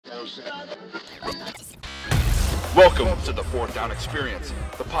Welcome to the Fourth Down Experience,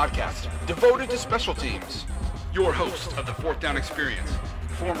 the podcast devoted to special teams. Your host of the Fourth Down Experience,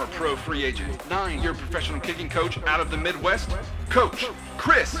 former pro free agent, 9-year professional kicking coach out of the Midwest, Coach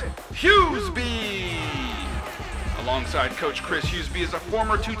Chris Hughesby. Alongside Coach Chris Hughesby is a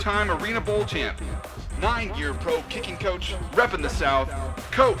former 2-time Arena Bowl champ, 9-year pro kicking coach, repping the South,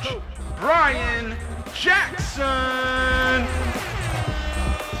 Coach Brian Jackson.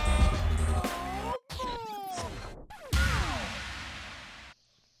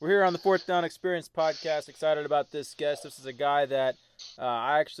 We're here on the Fourth Down Experience podcast, excited about this guest. This is a guy that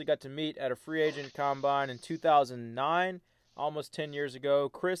I actually got to meet at a free agent combine in 2009, almost 10 years ago.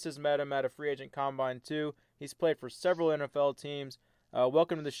 Chris has met him at a free agent combine too. He's played for several NFL teams.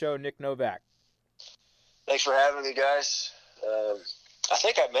 Welcome to the show, Nick Novak. Thanks for having me, guys. I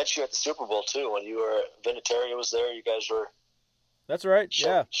think I met you at the Super Bowl too when you were Vinatieri was there. You guys were. That's right.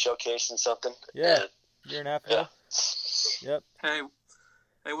 Showcasing something. Yeah. Year and a half ago. Yeah. Yep.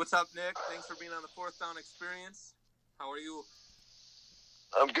 Hey, what's up, Nick? Thanks for being on the Fourth Down Experience. How are you?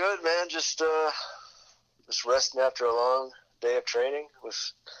 I'm good, man. Just resting after a long day of training with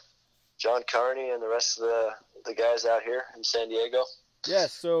John Carney and the rest of the guys out here in San Diego. Yeah,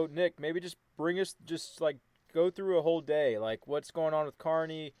 so Nick, maybe just bring us, go through a whole day. Like, what's going on with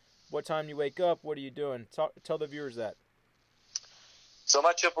Carney? What time you wake up? What are you doing? Tell the viewers that. So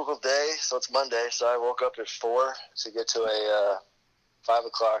my typical day, so it's Monday, so I woke up at 4 to get to a 5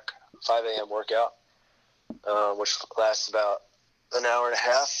 a.m. workout, which lasts about an hour and a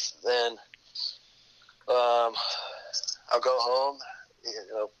half. Then I'll go home,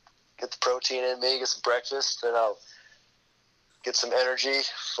 get the protein in me, get some breakfast, then I'll get some energy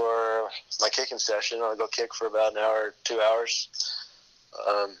for my kicking session. I'll go kick for about an hour, 2 hours.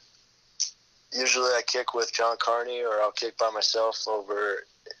 Usually I kick with John Carney, or I'll kick by myself over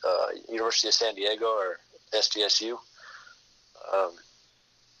University of San Diego or SDSU.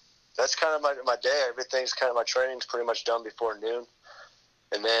 That's kind of my day. Everything's kind of, my training's pretty much done before noon.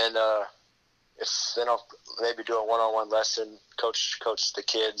 And then then I'll maybe do a one-on-one lesson, coach the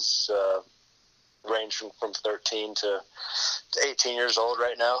kids, range from 13 to 18 years old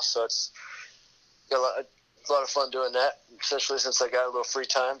right now. So it's got a lot of fun doing that, especially since I got a little free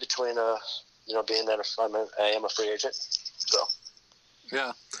time between, being that I am a free agent. So.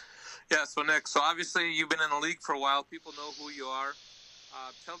 Yeah. So Nick, obviously you've been in the league for a while. People know who you are.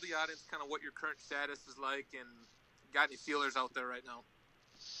 Tell the audience kind of what your current status is like, and got any feelers out there right now?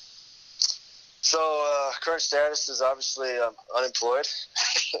 So current status is obviously unemployed,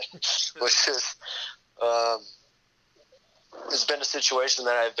 which is has been a situation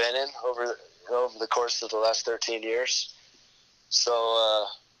that I've been in over the course of the last 13 years. So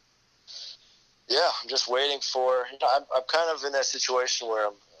I'm just waiting for. I'm kind of in that situation where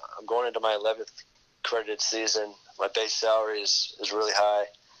I'm going into my 11th credited season. My base salary is really high,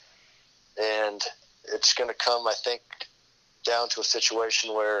 and it's going to come, I think, down to a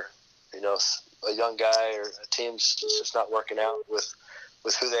situation where, a young guy or a team's just not working out with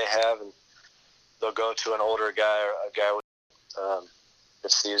who they have, and they'll go to an older guy or a guy with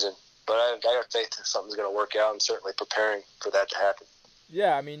this season. But I got faith that something's going to work out. I'm certainly preparing for that to happen.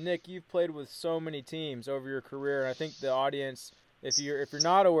 Yeah, I mean, Nick, you've played with so many teams over your career, and I think the audience, if you're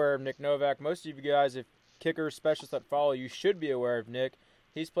not aware of Nick Novak, most of you guys, if kickers, specialists that follow, you should be aware of Nick.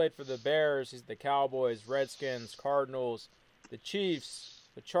 He's played for the Bears, the Cowboys, Redskins, Cardinals, the Chiefs,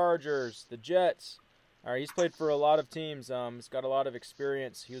 the Chargers, the Jets. All right, he's played for a lot of teams. He's got a lot of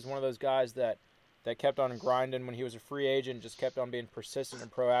experience. He was one of those guys that kept on grinding when he was a free agent, just kept on being persistent and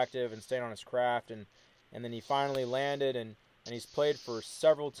proactive and staying on his craft. And then he finally landed, and he's played for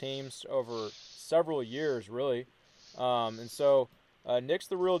several teams over several years, really. And so Nick's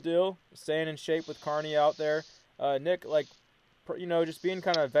the real deal, staying in shape with Carney out there. Nick, just being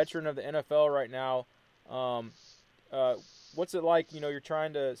kind of a veteran of the NFL right now, what's it like? You're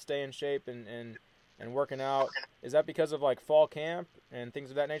trying to stay in shape and working out. Is that because of fall camp and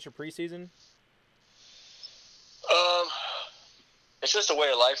things of that nature, preseason? It's just a way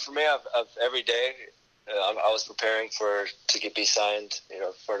of life for me. I've every day I was preparing to be signed,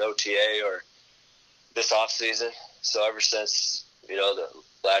 for an OTA or this off season. So ever since the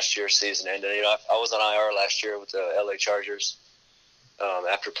last year's season ended, I was on IR last year with the LA Chargers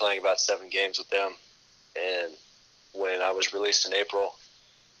after playing about 7 games with them, and when I was released in April,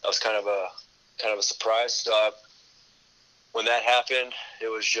 that was kind of a surprise. So when that happened, it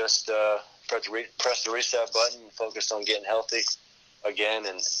was just press the reset button, focused on getting healthy again,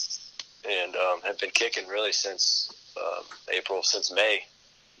 and have been kicking really since April, since May.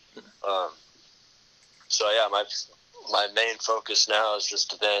 So yeah, my main focus now is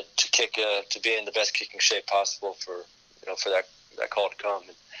just to kick, to be in the best kicking shape possible for that call to come.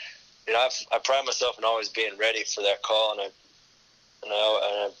 And, I pride myself in always being ready for that call, and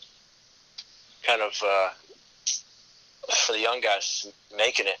I kind of for the young guys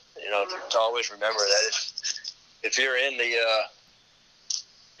making it, to always remember that if you're in the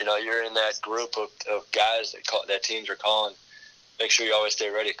you're in that group of guys that teams are calling, make sure you always stay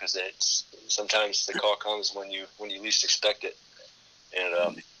ready, because sometimes the call comes when you least expect it.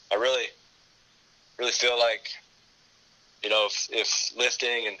 And I really feel like, if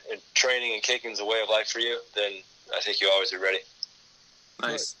lifting and training and kicking is a way of life for you, then I think you always are ready.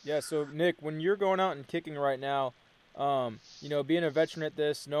 Nice. Yeah, so Nick, when you're going out and kicking right now, being a veteran at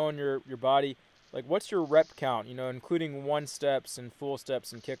this, knowing your body, like, what's your rep count, including one steps and full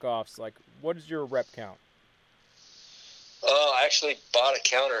steps and kickoffs? Like, what is your rep count? I actually bought a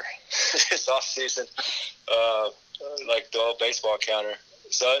counter this off season, like the old baseball counter.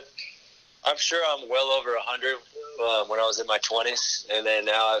 So I'm sure I'm well over 100 when I was in my 20s, and then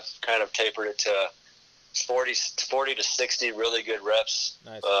now I've kind of tapered it to 40 to 60 really good reps.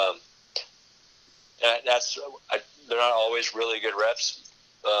 Nice. They're not always really good reps.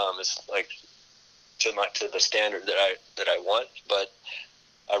 It's like to the standard that I want, but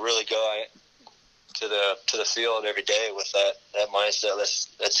I really go to the field every day with that mindset.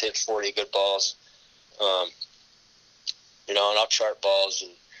 Let's hit 40 good balls, and I'll chart balls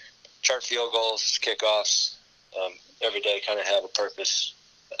and chart field goals, kickoffs, every day. Kind of have a purpose,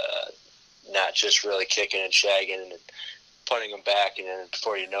 not just really kicking and shagging and punting them back, and then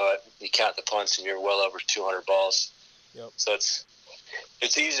before you know it, you count the punts and you're well over 200 balls. Yep. So it's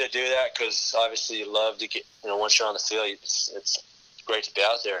easy to do that, because obviously you love to get, once you're on the field, it's great to be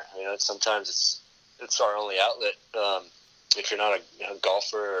out there. Sometimes it's our only outlet. If you're not a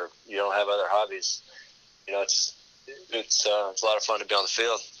golfer or you don't have other hobbies, it's a lot of fun to be on the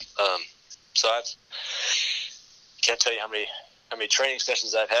field. So I can't tell you how many training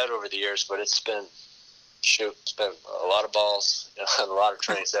sessions I've had over the years, but it's been a lot of balls, and a lot of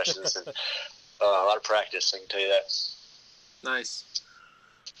training sessions, and a lot of practice. I can tell you that. Nice.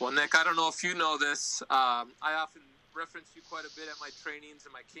 Well, Nick, I don't know if you know this. I often reference you quite a bit at my trainings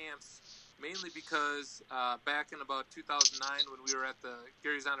and my camps, mainly because back in about 2009, when we were at the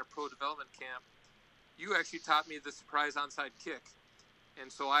Gary Zahner Pro Development Camp, you actually taught me the surprise onside kick.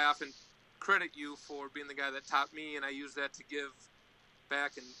 And so I often credit you for being the guy that taught me, and I use that to give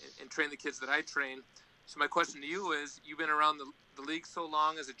back and train the kids that I train. So my question to you is, you've been around the league so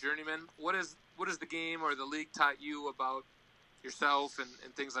long as a journeyman. What is the game or the league taught you about yourself and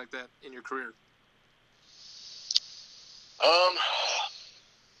things like that in your career?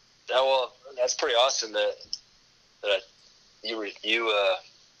 Well, that's pretty awesome that you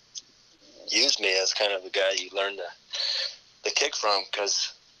used me as kind of the guy you learned the kick from,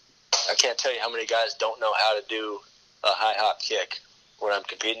 because I can't tell you how many guys don't know how to do a high hop kick when I'm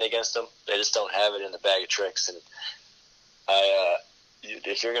competing against them. They just don't have it in the bag of tricks. And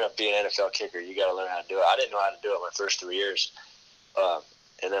if you're going to be an NFL kicker, you got to learn how to do it. I didn't know how to do it my first 3 years.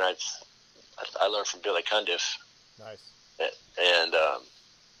 And then I learned from Billy Cundiff. Nice. And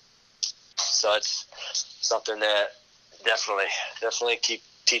so it's something that definitely keep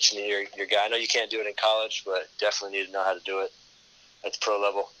teaching your guy. I know you can't do it in college, but definitely need to know how to do it at the pro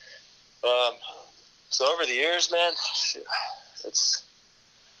level. So over the years, man, it's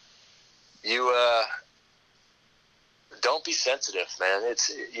don't be sensitive, man.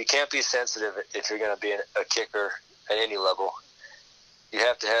 You can't be sensitive if you're going to be a kicker at any level. You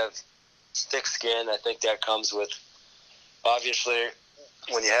have to have thick skin. I think that comes with, obviously,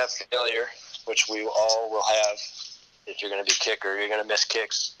 when you have failure, which we all will have. If you're going to be a kicker, you're going to miss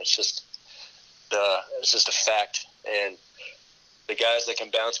kicks. It's just a fact. And the guys that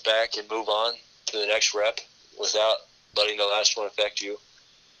can bounce back and move on to the next rep without letting the last one affect you,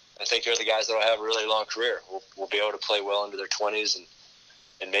 I think they're the guys that will have a really long career. Will be able to play well into their 20s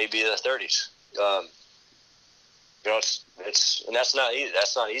and maybe their 30s. And that's not easy.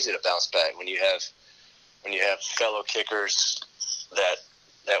 That's not easy to bounce back when you have fellow kickers that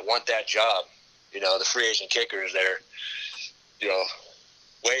want that job. The free agent kickers, they're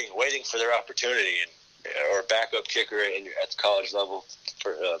waiting for their opportunity, or a backup kicker at the college level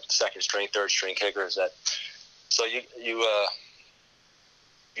for second string, third string kickers. So you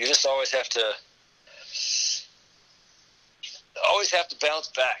just always have to bounce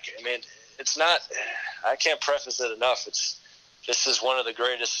back. I mean, it's not. I can't preface it enough. This is one of the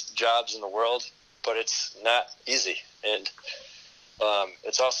greatest jobs in the world, but it's not easy, and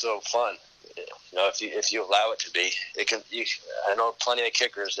it's also fun. If you allow it to be, it can. I know plenty of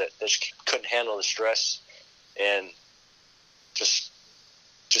kickers that just couldn't handle the stress, and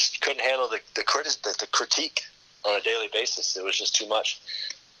just couldn't handle the critique on a daily basis. It was just too much.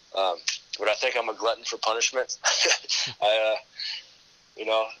 But I think I'm a glutton for punishment.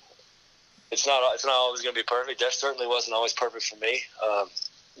 It's not always going to be perfect. That certainly wasn't always perfect for me.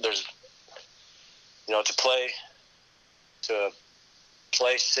 To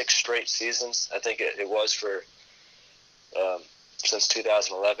play 6 straight seasons, I think it was for since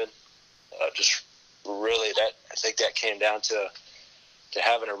 2011. Just really, I think that came down to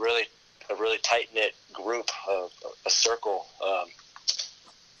having a really tight knit group, a circle.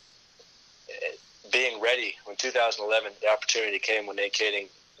 Being ready when 2011, the opportunity came when Nate Kading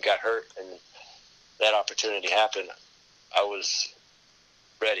got hurt, and that opportunity happened. I was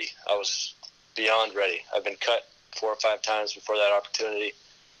ready. I was beyond ready. I've been cut 4 or 5 times before that opportunity.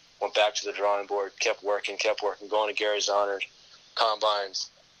 Went back to the drawing board, kept working, going to Gary's Honored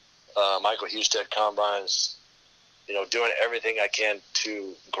combines, Michael Husted combines, doing everything I can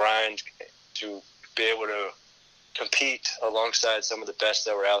to grind, to be able to compete alongside some of the best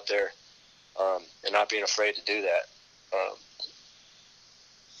that were out there, and not being afraid to do that.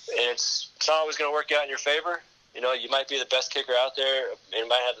 And it's not always going to work out in your favor. You might be the best kicker out there, and you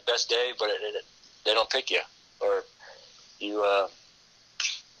might have the best day, but they don't pick you, or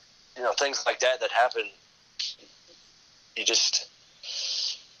things like that happen. You just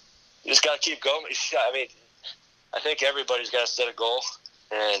got to keep going. I mean, I think everybody's got to set a goal,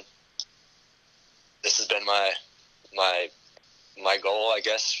 and this has been my goal, I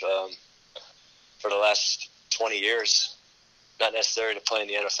guess, for the last 20 years. Not necessarily to play in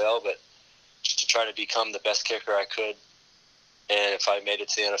the NFL, but just to try to become the best kicker I could. And if I made it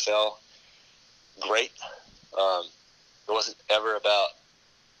to the NFL, great. It wasn't ever about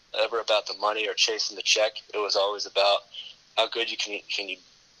the money or chasing the check. It was always about how good can you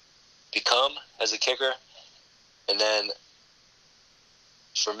become as a kicker. And then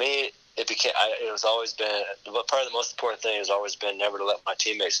for me, it was always been, probably the most important thing has always been never to let my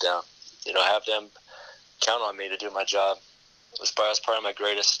teammates down. Have them count on me to do my job. That's part of my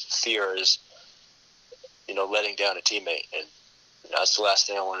greatest fear is, letting down a teammate. And that's the last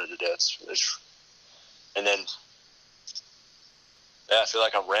thing I wanted to do. And then, I feel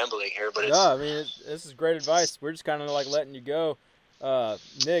like I'm rambling here, but I mean, this is great advice. We're just kind of like letting you go.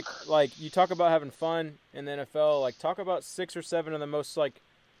 Nick, like, you talk about having fun in the NFL. Like, talk about 6 or 7 of the most, like,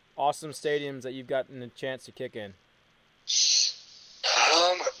 awesome stadiums that you've gotten a chance to kick in.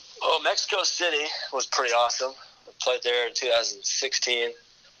 Mexico City was pretty awesome. I played there in 2016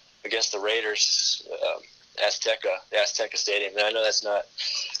 against the Raiders, the Azteca Stadium. And I know that's not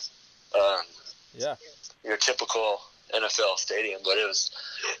your typical NFL stadium, but it was,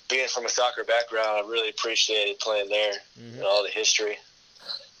 being from a soccer background, I really appreciated playing there. Mm-hmm. All the history.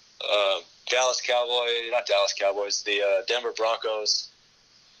 The Denver Broncos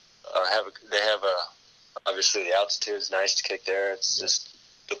obviously the altitude is nice to kick there. It's just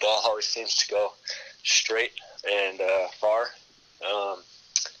the ball always seems to go straight and far.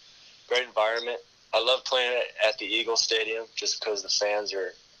 Great environment. I love playing at the Eagles Stadium just because the fans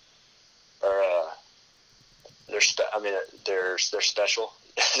are they're special.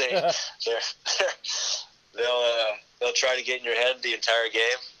 They'll try to get in your head the entire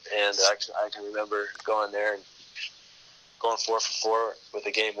game, and I can remember going there and going 4 for 4 with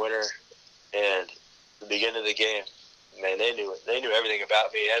a game winner, and the beginning of the game, man, they knew everything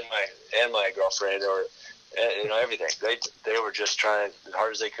about me and my girlfriend, or everything. They were just trying as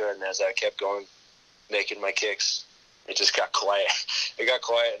hard as they could, and as I kept going, making my kicks, it just got quiet. It got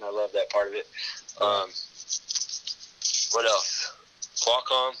quiet, and I love that part of it. What else?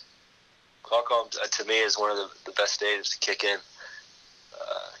 Qualcomm to me is one of the best stadiums to kick in.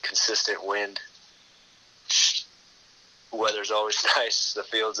 Consistent wind. Weather's always nice. The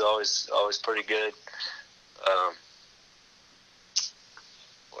field's always pretty good.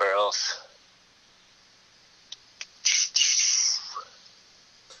 Where else?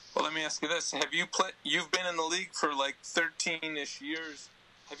 Well, let me ask you this: you've been in the league for like 13-ish years.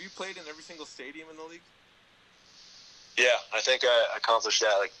 Have you played in every single stadium in the league? Yeah, I think I accomplished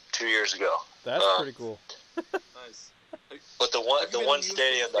that like 2 years ago. That's pretty cool. Nice. But the one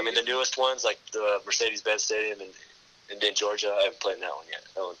stadium, I mean, the newest ones, like the Mercedes-Benz Stadium in Georgia, I haven't played in that one yet.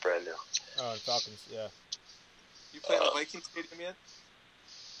 That one's brand new. Oh, Falcons, yeah. You played in the Viking Stadium yet?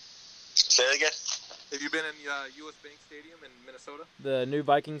 Say that again? Have you been in U.S. Bank Stadium in Minnesota? The new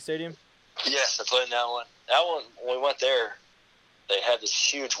Viking Stadium? Yes, I played in that one. That one, when we went there, they had this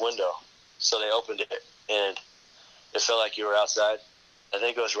huge window, so they opened it, and it felt like you were outside. I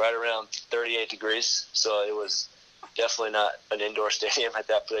think it was right around 38 degrees, so it was definitely not an indoor stadium at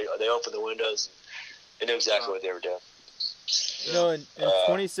that point. They opened the windows and they knew exactly what they were doing. You know, in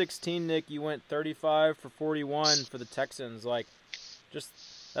 2016, Nick, you went 35 for 41 for the Texans. Like, just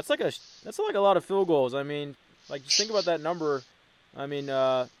that's like a lot of field goals. I mean, like, just think about that number. I mean,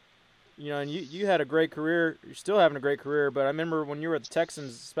 you know, and you had a great career. You're still having a great career, but I remember when you were at the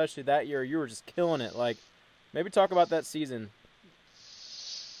Texans, especially that year, you were just killing it. Like, maybe talk about that season.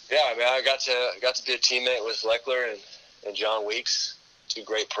 Yeah, I mean, I got to be a teammate with Leckler and John Weeks, two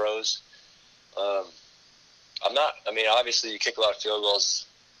great pros. Obviously you kick a lot of field goals.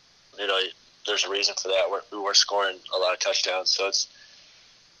 You know, there's a reason for that. We were scoring a lot of touchdowns, so it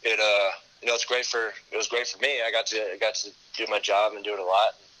was great for me. I got to do my job and do it a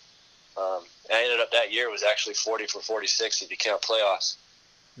lot. I ended up that year was actually 40 for 46. It became a playoffs.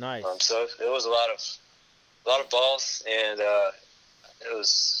 Nice. So it was a lot of balls, and it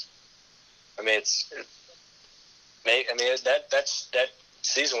was. I mean, that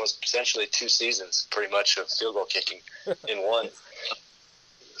season was essentially 2 seasons, pretty much, of field goal kicking in one.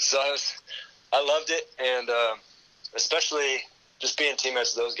 So I loved it, and especially just being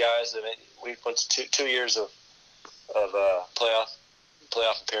teammates with those guys. I mean, we went to 2 years of playoff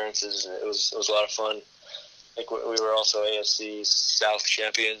appearances, and it was a lot of fun. I think we were also AFC South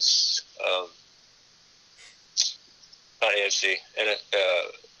champions. Not AFC,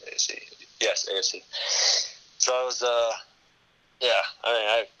 AFC. Yes, AFC. So I was, I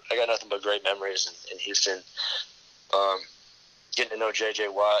got nothing but great memories in Houston. Getting to know J.J.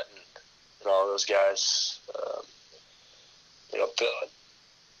 Watt and all those guys.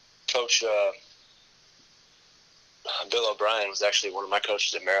 Coach Bill O'Brien was actually one of my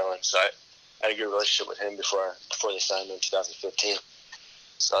coaches at Maryland, so I had a good relationship with him before they signed me in 2015.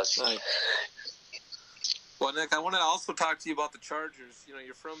 So nice. Well, Nick, I want to also talk to you about the Chargers. You know,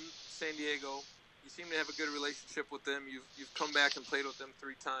 you're from San Diego. You seem to have a good relationship with them. You've come back and played with them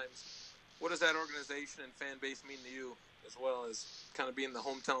 3 times. What does that organization and fan base mean to you, as well as kind of being the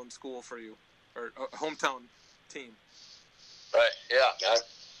hometown school for you, or hometown team? Right, yeah.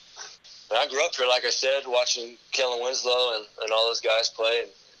 I grew up here, like I said, watching Kellen Winslow and all those guys play.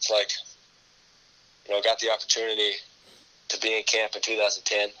 And it's like, you know, I got the opportunity to be in camp in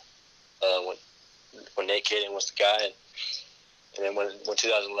 2010 when Nate Kading was the guy. And then when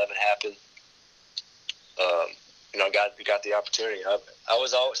 2011 happened, you know, I got the opportunity. I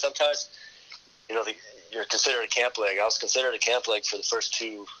was always, sometimes, you know, you're considered a camp leg. I was considered a camp leg for the first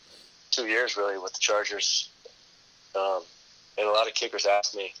two years, really, with the Chargers. And a lot of kickers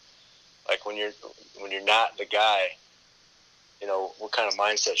ask me, like, when you're not the guy, you know, what kind of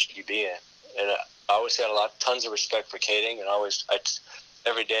mindset should you be in? And I always had tons of respect for Kading, and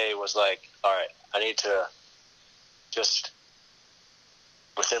every day was like, all right, I need to just,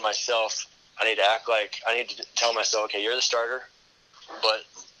 within myself, I need to tell myself, okay, you're the starter, but,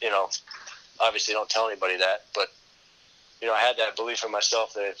 you know, obviously don't tell anybody that, but, you know, I had that belief in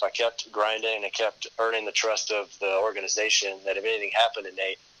myself that if I kept grinding and kept earning the trust of the organization, that if anything happened to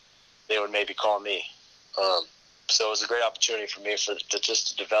Nate, they would maybe call me. So it was a great opportunity for me to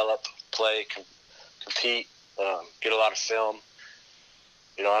develop, play, compete, get a lot of film.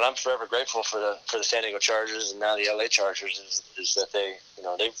 You know, and I'm forever grateful for the San Diego Chargers and now the LA Chargers is that they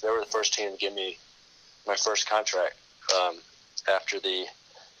were the first team to give me my first contract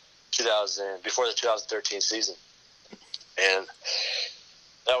before the 2013 season, and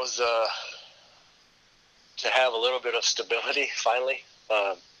that was to have a little bit of stability finally,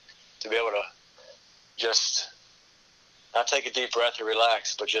 to be able to just not take a deep breath and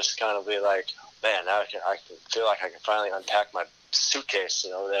relax, but just kind of be like, man, now I can feel like I can finally unpack my suitcase,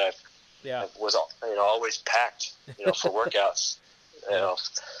 you know, that I was, you know, always packed, you know, for workouts, you know.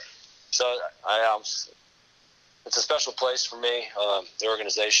 So it's a special place for me, the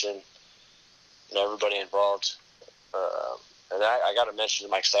organization, you know, everybody involved. And I got to mention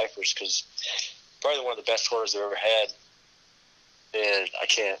Mike Cyphers, because probably one of the best holders I've ever had. And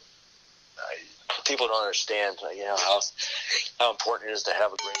people don't understand, you know, how important it is to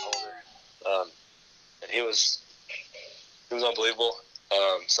have a great holder. And he was unbelievable.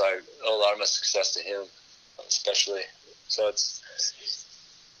 So I owe a lot of my success to him, especially. So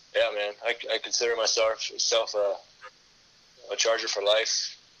yeah, man, I consider myself a Charger for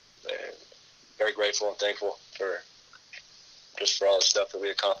life. And very grateful and thankful for all the stuff that we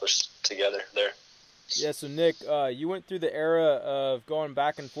accomplished together there. Yeah, so Nick, you went through the era of going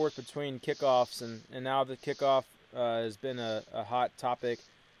back and forth between kickoffs, and now the kickoff has been a hot topic.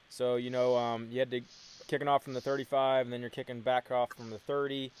 So, you know, you had to kicking off from the 35, and then you're kicking back off from the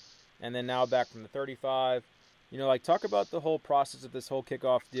 30, and then now back from the 35. You know, like, talk about the whole process of this whole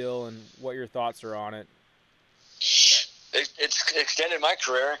kickoff deal and what your thoughts are on it. It's extended my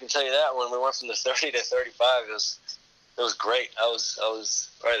career, I can tell you that. When we went from the 30 to 35, it was great. I was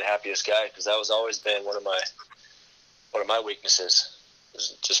probably the happiest guy because that was always been one of my weaknesses,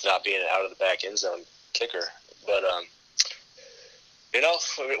 was just not being an out of the back end zone kicker. But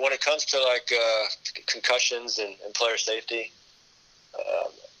when it comes to like concussions and player safety,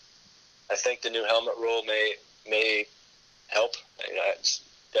 I think the new helmet rule may help. I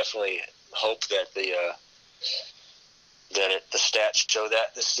definitely hope that the stats show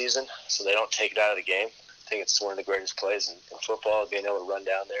that this season, so they don't take it out of the game. I think it's one of the greatest plays in football, being able to run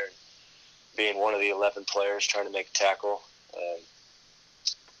down there and being one of the 11 players trying to make a tackle.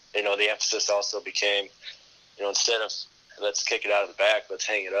 The emphasis also became, instead of let's kick it out of the back, let's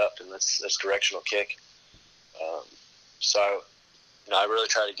hang it up and let's directional kick. So I really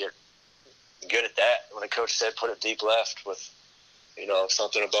try to get good at that. When a coach said put it deep left with,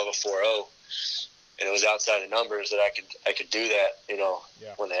 something above a 4.0, and it was outside the numbers, that I could do that,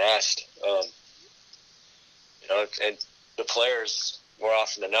 when they asked. And the players, more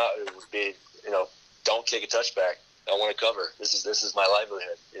often than not, it would be, don't kick a touchback. I want to cover. This is my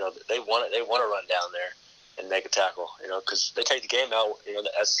livelihood. They want it. They want to run down there and make a tackle. Because they take the game out.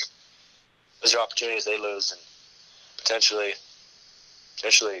 Those are opportunities they lose, and potentially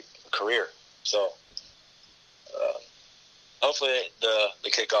a career. So hopefully the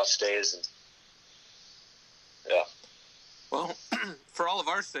kickoff stays. And yeah. Well, for all of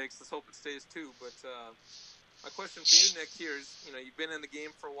our sakes, let's hope it stays too. But my question for you, Nick, here is, you've been in the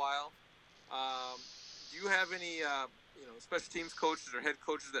game for a while. Do you have any, special teams coaches or head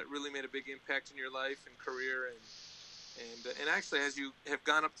coaches that really made a big impact in your life and career, and actually, as you have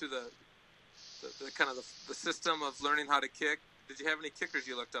gone up through the kind of the system of learning how to kick, did you have any kickers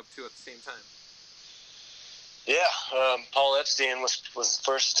you looked up to at the same time? Yeah, Paul Epstein was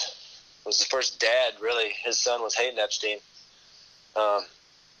the first dad. Really, his son was Hayden Epstein.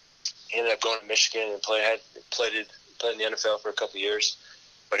 He ended up going to Michigan and played in the NFL for a couple of years.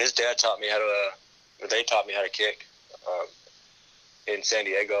 But his dad taught me how to kick in San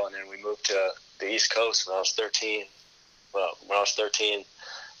Diego, and then we moved to the East Coast when I was 13. Well, when I was 13,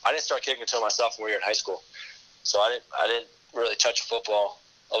 I didn't start kicking until my sophomore year in high school. So I didn't really touch football.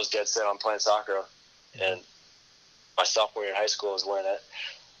 I was dead set on playing soccer, and my sophomore year in high school was when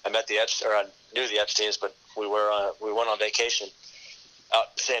I met I knew the Epsteins, but we went on vacation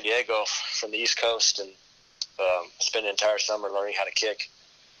out to San Diego from the East Coast and spent the entire summer learning how to kick.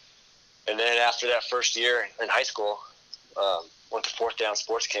 And then after that first year in high school, went to Fourth Down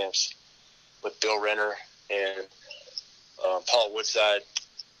sports camps with Bill Renner and Paul Woodside.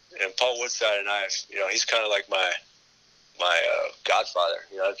 And Paul Woodside and I, he's kind of like my godfather.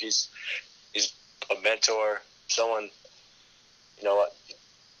 He's a mentor, someone,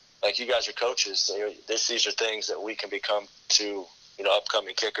 like you guys are coaches. These are things that we can become to,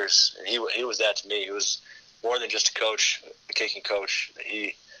 upcoming kickers. And he was that to me. He was more than just a coach, a kicking coach.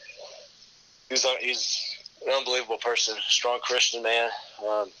 He's an unbelievable person, strong Christian man.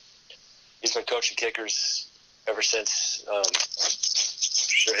 He's been coaching kickers ever since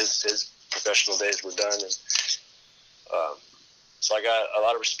his professional days were done. And so I got a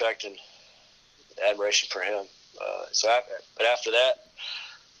lot of respect and admiration for him. But after that,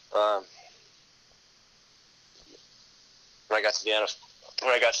 when I got to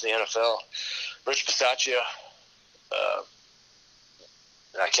the NFL, Rich Bisaccia,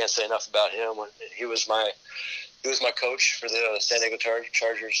 I can't say enough about him. He was my coach for the San Diego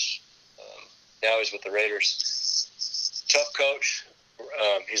Chargers. Now he's with the Raiders. Tough coach.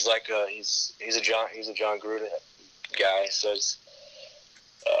 He's like he's a John Gruden guy. So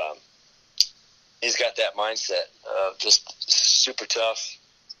he's got that mindset of just super tough.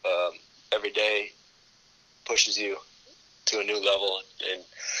 Every day pushes you to a new level, and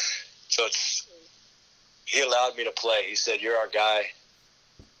so he allowed me to play. He said, "You're our guy.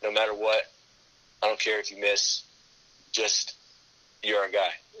 No matter what, I don't care if you miss. Just you're our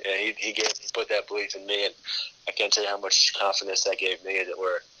guy." And he put that belief in me, and I can't tell you how much confidence that gave me. That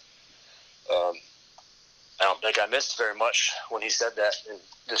I don't think I missed very much when he said that, and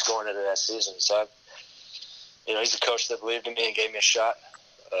just going into that season. So he's a coach that believed in me and gave me a shot.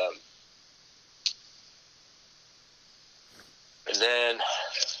 And then,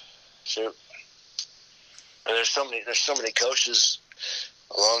 and there's so many coaches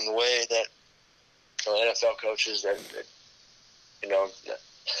along the way that NFL coaches that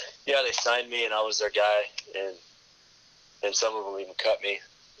they signed me and I was their guy, and some of them even cut me,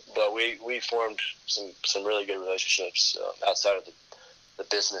 but we formed some really good relationships outside of the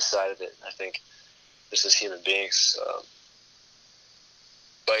business side of it. I think just as human beings,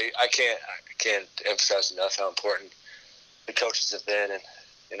 but I can't emphasize enough how important the coaches have been,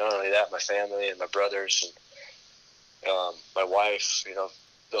 and not only that, my family and my brothers, my wife,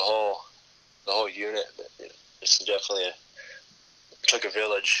 the whole unit. It's definitely took a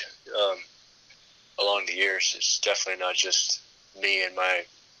village along the years. It's definitely not just me and my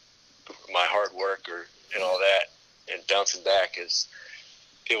hard work and all that. And bouncing back is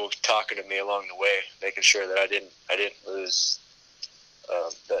people talking to me along the way, making sure that I didn't lose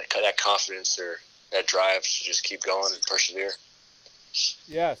that confidence or that drive to just keep going and persevere.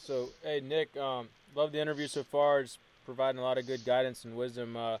 Yeah. So, hey, Nick, love the interview so far. It's providing a lot of good guidance and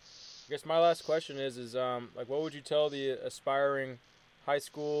wisdom. I guess my last question is like, what would you tell the aspiring high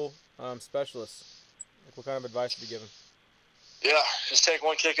school specialists? Like, what kind of advice would you give them? Yeah, just take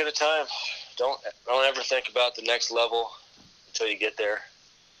one kick at a time. Don't ever think about the next level until you get there.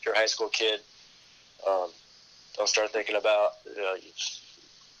 If you're a high school kid, don't start thinking about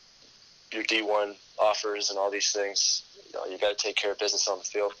your D1 offers and all these things. You got to take care of business on the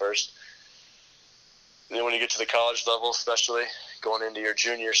field first. And then when you get to the college level, especially going into your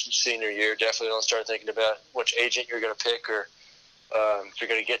junior, senior year, definitely don't start thinking about which agent you're going to pick or if you're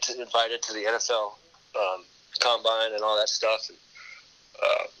going to get invited to the NFL combine and all that stuff. And,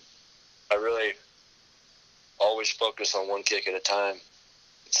 I really always focus on one kick at a time.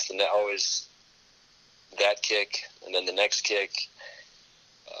 It's always that kick and then the next kick.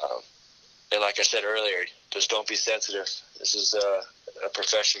 And like I said earlier, just don't be sensitive. This is a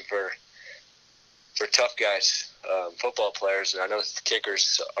profession for tough guys, football players. And I know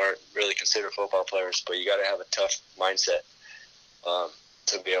kickers aren't really considered football players, but you got to have a tough mindset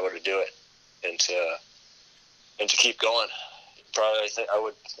to be able to do it and to keep going. Probably,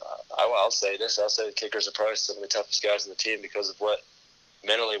 I'll say this. I'll say the kickers are probably some of the toughest guys on the team because of what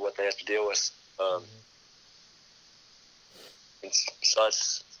they have to deal with. So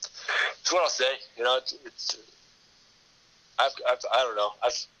it's what I'll say. I don't know.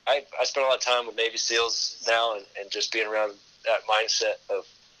 I spend a lot of time with Navy SEALs now, and just being around that mindset of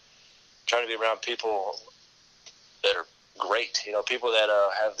trying to be around people that are great. People that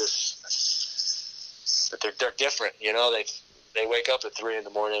have this, that they're different. They wake up at 3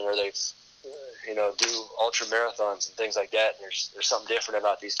 a.m. or they do ultra marathons and things like that. And there's something different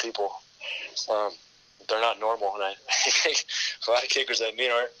about these people. They're not normal, and I think a lot of kickers I meet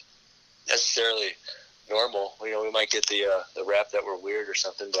aren't necessarily normal. We might get the rap that we're weird or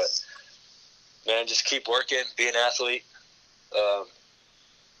something, but man, just keep working, be an athlete.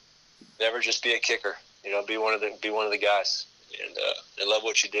 Never just be a kicker. Be one of the guys, and love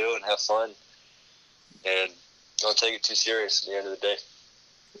what you do and have fun, and don't take it too serious at the end of the day.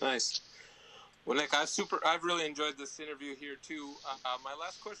 Nice. Well, Nick, I've really enjoyed this interview here too. My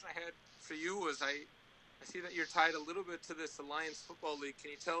last question I had for you was I see that you're tied a little bit to this Alliance Football League. Can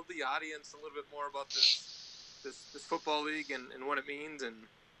you tell the audience a little bit more about this football league and what it means and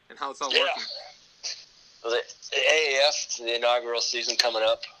how it's all working? Well, the AAF, the inaugural season coming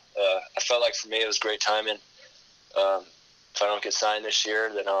up, I felt like for me it was great timing. If I don't get signed this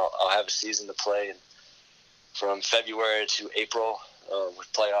year, then I'll have a season to play from February to April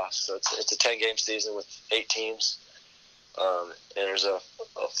with playoffs. So it's a 10-game season with 8 teams, and there's a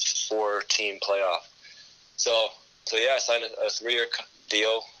 4-team playoff. So yeah, I signed a 3-year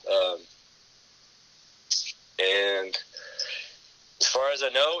deal, and as far as I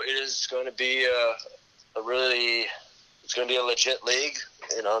know, it is going to be it's going to be a legit league.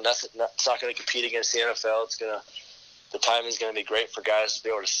 It's not going to compete against the NFL. The timing's going to be great for guys to be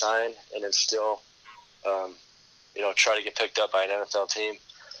able to sign and then still, try to get picked up by an NFL team.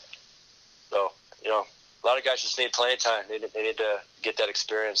 So, a lot of guys just need playing time. They need to get that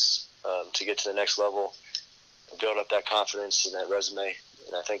experience to get to the next level, and build up that confidence and that resume.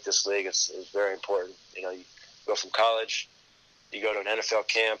 And I think this league is very important. You go from college, you go to an NFL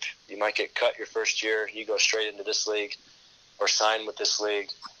camp, you might get cut your first year, you go straight into this league or sign with this league.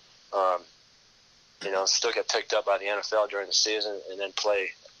 Still get picked up by the NFL during the season and then play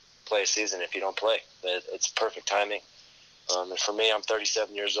a season if you don't play. It's perfect timing. And for me, I'm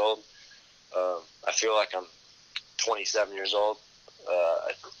 37 years old. I feel like I'm 27 years old.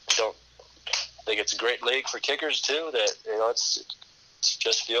 I think it's a great league for kickers too. That it's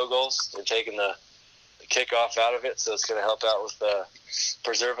just field goals. They're taking the kickoff out of it, so it's going to help out with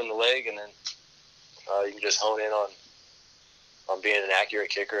preserving the leg, and then you can just hone in on being an accurate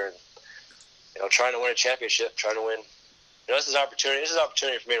kicker and trying to win a championship, trying to win. This is opportunity. This is an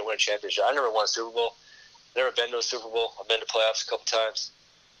opportunity for me to win a championship. I never won a Super Bowl. Never been to a Super Bowl. I've been to playoffs a couple times,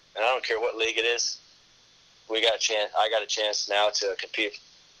 and I don't care what league it is. We got a chance. I got a chance now to compete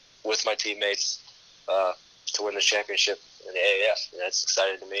with my teammates to win the championship in the AAF, and that's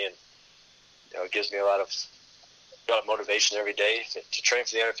exciting to me, and it gives me a lot of got a motivation every day to train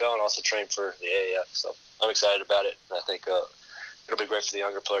for the NFL and also train for the AAF. So I'm excited about it. And I think it'll be great for the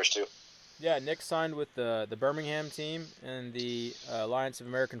younger players too. Yeah, Nick signed with the Birmingham team and the Alliance of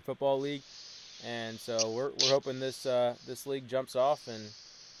American Football League, and so we're hoping this league jumps off and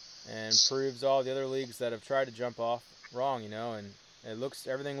proves all the other leagues that have tried to jump off wrong, and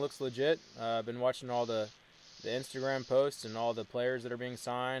everything looks legit. I've been watching all the Instagram posts and all the players that are being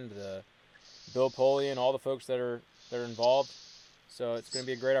signed, the Bill Polian, all the folks that are involved. So it's going to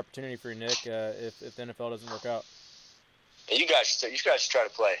be a great opportunity for you, Nick, if the NFL doesn't work out. And you guys should try to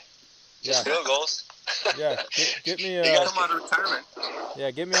play. Just field goals. Yeah, get me. You guys come out of retirement. Yeah,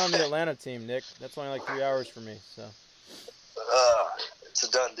 get me on the Atlanta team, Nick. That's only like 3 hours for me. So. It's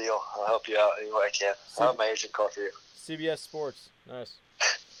a done deal. I'll help you out any way I can. I'll have my agent call for you. CBS Sports, nice.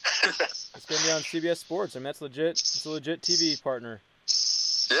 It's gonna be on CBS Sports. I mean, that's legit. It's a legit TV partner.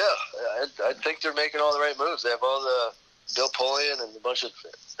 Yeah, I think they're making all the right moves. They have all the Bill Polian and a bunch of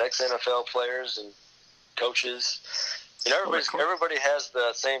ex-NFL players and coaches. Everybody has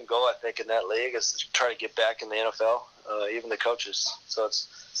the same goal, I think, in that league, is to try to get back in the NFL, even the coaches. So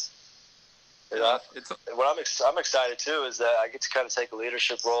what I'm excited too is that I get to kind of take a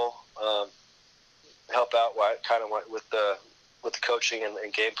leadership role, help out with the coaching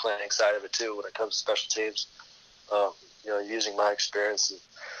and game planning side of it too when it comes to special teams. Using my experience,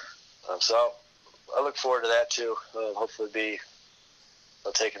 and so I look forward to that too. Hopefully,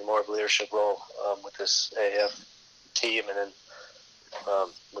 taking more of a leadership role with this AAF team and then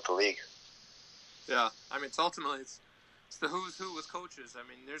with the league. Yeah, I mean, it's the who's who with coaches. I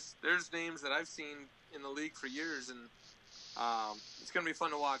mean, there's names that I've seen in the league for years, and it's going to be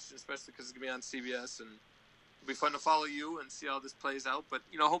fun to watch, especially because it's going to be on CBS, and it'll be fun to follow you and see how this plays out. But,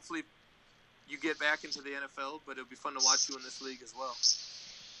 hopefully you get back into the NFL, but it'll be fun to watch you in this league as well.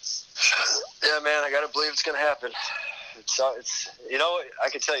 Yeah, man, I got to believe it's going to happen. It's I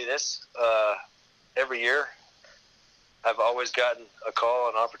can tell you this, every year I've always gotten a call,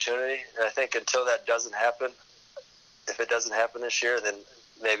 an opportunity, and I think until that doesn't happen, if it doesn't happen this year, then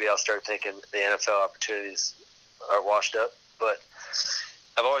maybe I'll start thinking the NFL opportunities are washed up. But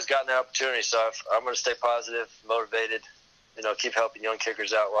I've always gotten that opportunity, so I'm going to stay positive, motivated, keep helping young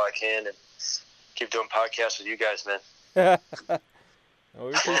kickers out while I can, and keep doing podcasts with you guys, man. Well,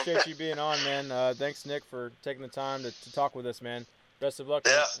 we appreciate you being on, man. Thanks, Nick, for taking the time to talk with us, man. Best of luck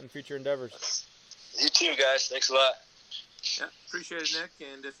in future endeavors. You too, guys. Thanks a lot. Yeah, appreciate it, Nick.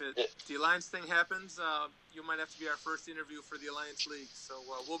 And if the Alliance thing happens, you might have to be our first interview for the Alliance League. So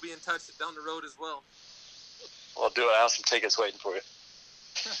we'll be in touch down the road as well. I'll do it. I have some tickets waiting for you.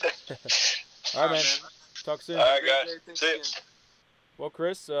 All right, man. Talk soon. All right, guys. See you. Well,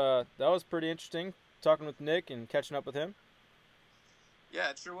 Chris, that was pretty interesting, talking with Nick and catching up with him. Yeah,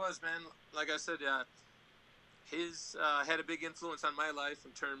 it sure was, man. Like I said, his had a big influence on my life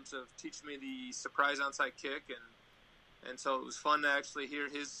in terms of teaching me the surprise onside kick, and so it was fun to actually hear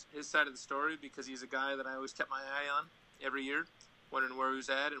his side of the story, because he's a guy that I always kept my eye on every year, wondering where he was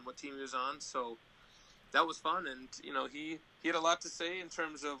at and what team he was on. So that was fun, and he had a lot to say in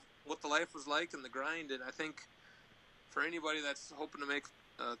terms of what the life was like and the grind. And I think for anybody that's hoping to make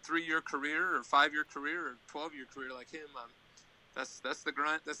a 3-year career or 5-year career or 12-year career like him, that's the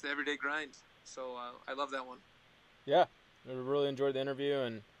grind. That's the everyday grind. So I love that one. Yeah, I really enjoyed the interview,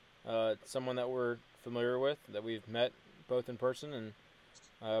 and someone that we're familiar with, that we've met both in person,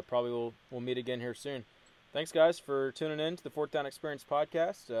 and probably we'll meet again here soon. Thanks, guys, for tuning in to the Fourth Down Experience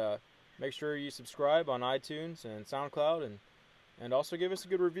podcast. Make sure you subscribe on iTunes and SoundCloud, and also give us a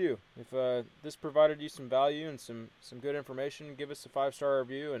good review. If this provided you some value and some good information, give us a 5-star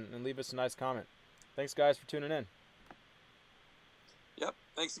review and leave us a nice comment. Thanks, guys, for tuning in. Yep.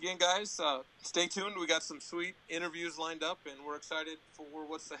 Thanks again, guys. Stay tuned. We got some sweet interviews lined up, and we're excited for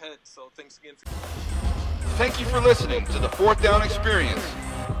what's ahead. So thanks again. Thank you for listening to the Fourth Down Experience.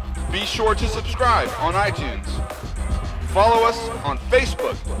 Be sure to subscribe on iTunes. Follow us on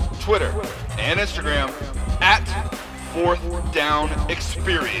Facebook, Twitter, and Instagram at Fourth Down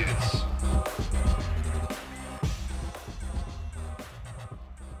Experience.